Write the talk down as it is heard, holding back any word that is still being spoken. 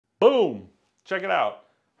Boom! Check it out.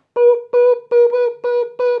 Boop, boop, boop, boop, boop,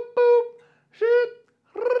 boop, boop. Shit.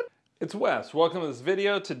 It's Wes. Welcome to this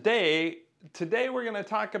video. Today we're going to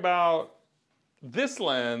talk about this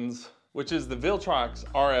lens, which is the Viltrox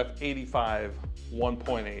RF85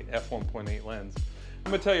 1.8 f1.8 lens.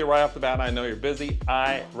 I'm going to tell you right off the bat, I know you're busy.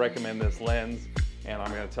 I recommend this lens, and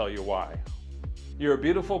I'm going to tell you why. You're a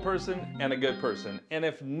beautiful person and a good person. And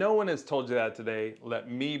if no one has told you that today,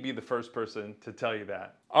 let me be the first person to tell you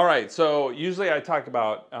that. All right, so usually I talk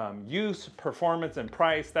about use, performance, and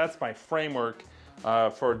price. That's my framework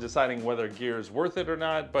for deciding whether gear is worth it or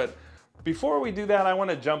not. But before we do that, I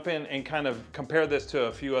want to jump in and kind of compare this to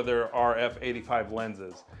a few other RF85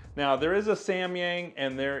 lenses. Now, there is a Samyang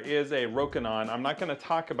and there is a Canon. I'm not going to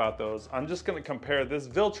talk about those. I'm just going to compare this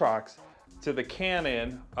Viltrox to the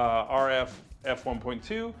Canon RF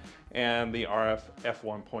f1.2 and the RF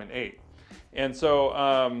f1.8. And so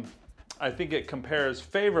I think it compares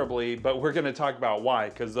favorably, but we're going to talk about why,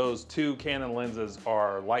 because those two Canon lenses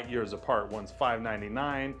are light years apart. One's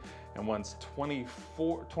 $599 and one's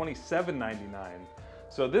 $27.99.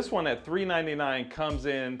 So this one at $399 comes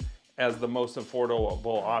in as the most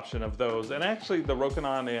affordable option of those. And actually the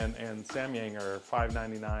Canon and Samyang are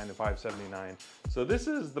 $599 and $579. So this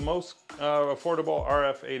is the most affordable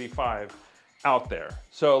RF85 out there.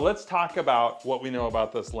 So let's talk about what we know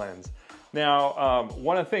about this lens. Now,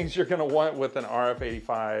 one of the things you're gonna want with an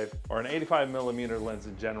RF85 or an 85mm lens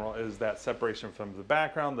in general is that separation from the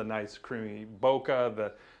background, the nice creamy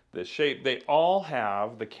bokeh, the shape. They all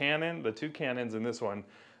have, the Canon, the two Canons and this one,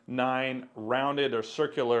 9 rounded or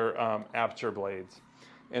circular aperture blades.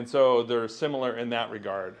 And so they're similar in that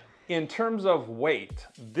regard. In terms of weight,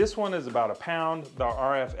 this one is about a pound, the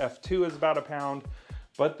RF F2 is about a pound,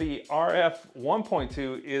 but the RF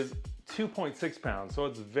 1.2 is 2.6 pounds, so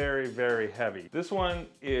it's very, very heavy. This one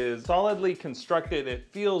is solidly constructed. It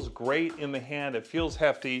feels great in the hand. It feels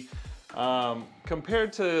hefty.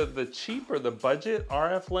 Compared to the cheap or the budget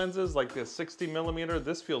RF lenses, like the 60mm,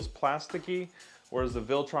 this feels plasticky, whereas the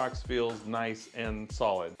Viltrox feels nice and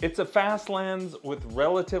solid. It's a fast lens with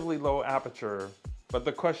relatively low aperture, but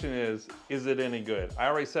the question is it any good? I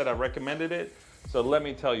already said I recommended it. So let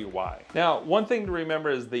me tell you why. Now, one thing to remember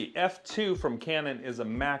is the F2 from Canon is a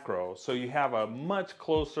macro, so you have a much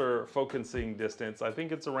closer focusing distance. I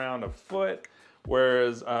think it's around a foot,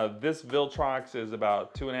 whereas this Viltrox is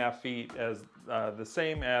about 2.5 feet, as the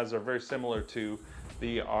same as or very similar to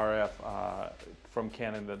the RF from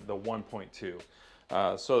Canon, the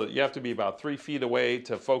 1.2. So you have to be about 3 feet away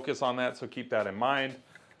to focus on that, so keep that in mind.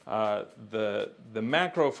 The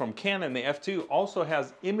macro from Canon, the F2, also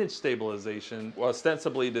has image stabilization,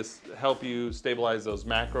 ostensibly to help you stabilize those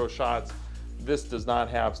macro shots. This does not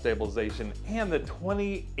have stabilization. And the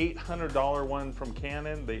 $2,800 one from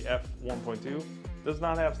Canon, the f1.2, does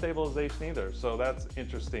not have stabilization either. So that's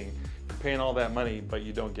interesting. You're paying all that money, but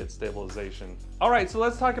you don't get stabilization. All right, so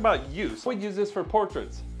let's talk about use. We use this for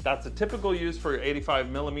portraits. That's a typical use for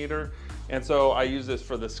 85mm. And so I use this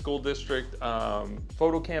for the school district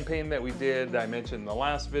photo campaign that we did, I mentioned in the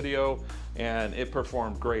last video, and it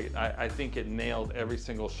performed great. I think it nailed every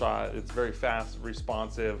single shot. It's very fast,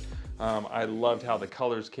 responsive. I loved how the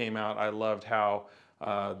colors came out. I loved how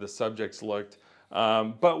the subjects looked.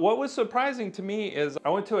 But what was surprising to me is I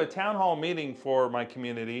went to a town hall meeting for my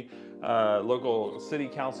community. Local city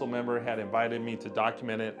council member had invited me to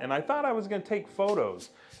document it, and I thought I was gonna take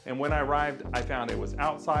photos. And when I arrived, I found it was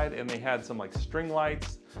outside and they had some like string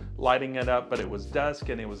lights lighting it up, but it was dusk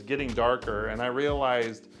and it was getting darker. And I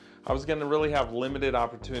realized I was gonna really have limited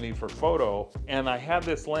opportunity for photo. And I had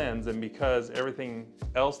this lens, and because everything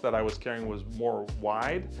else that I was carrying was more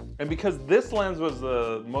wide, and because this lens was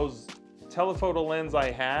the most telephoto lens I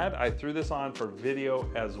had, I threw this on for video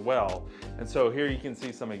as well. And so here you can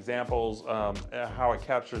see some examples how it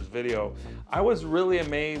captures video. I was really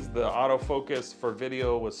amazed. The autofocus for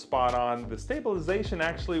video was spot on. The stabilization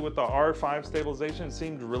actually with the R5 stabilization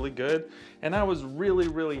seemed really good. And I was really,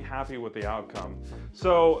 really happy with the outcome.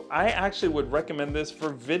 So I actually would recommend this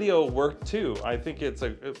for video work too. I think it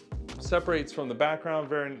separates from the background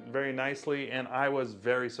very, very nicely. And I was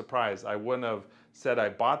very surprised. I wouldn't have said I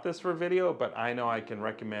bought this for video, but I know I can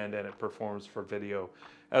recommend and it performs for video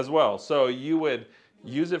as well. So you would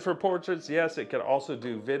use it for portraits. Yes, it could also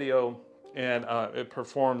do video, and it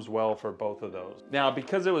performs well for both of those. Now,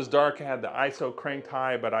 because it was dark, I had the ISO cranked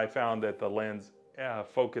high, but I found that the lens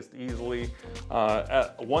focused easily.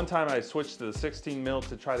 At one time I switched to the 16mm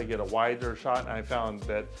to try to get a wider shot, and I found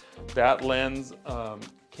that that lens,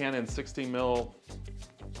 Canon 16mm,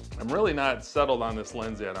 I'm really not settled on this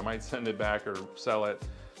lens yet. I might send it back or sell it.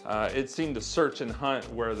 It seemed to search and hunt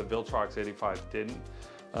where the Viltrox 85 didn't.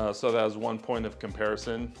 So that was one point of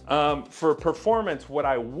comparison. For performance, what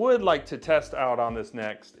I would like to test out on this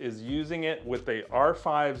next is using it with the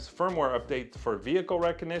R5's firmware update for vehicle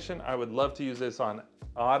recognition. I would love to use this on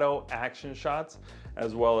auto action shots,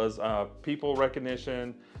 as well as people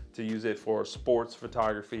recognition, to use it for sports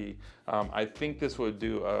photography. I think this would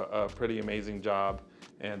do a pretty amazing job.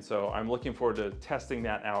 And so I'm looking forward to testing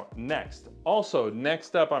that out next. Also,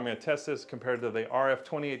 next up, I'm gonna test this compared to the RF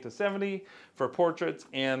 28-70 for portraits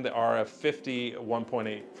and the RF 50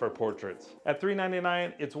 1.8 for portraits. At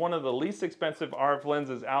 $399, it's one of the least expensive RF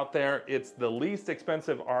lenses out there. It's the least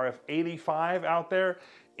expensive RF 85 out there,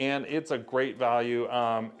 and it's a great value.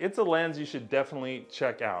 It's a lens you should definitely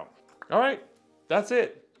check out. All right, that's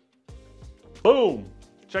it. Boom,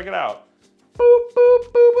 check it out. Boop,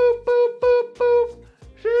 boop, boop, boop, boop, boop, boop.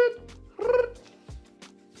 Shit.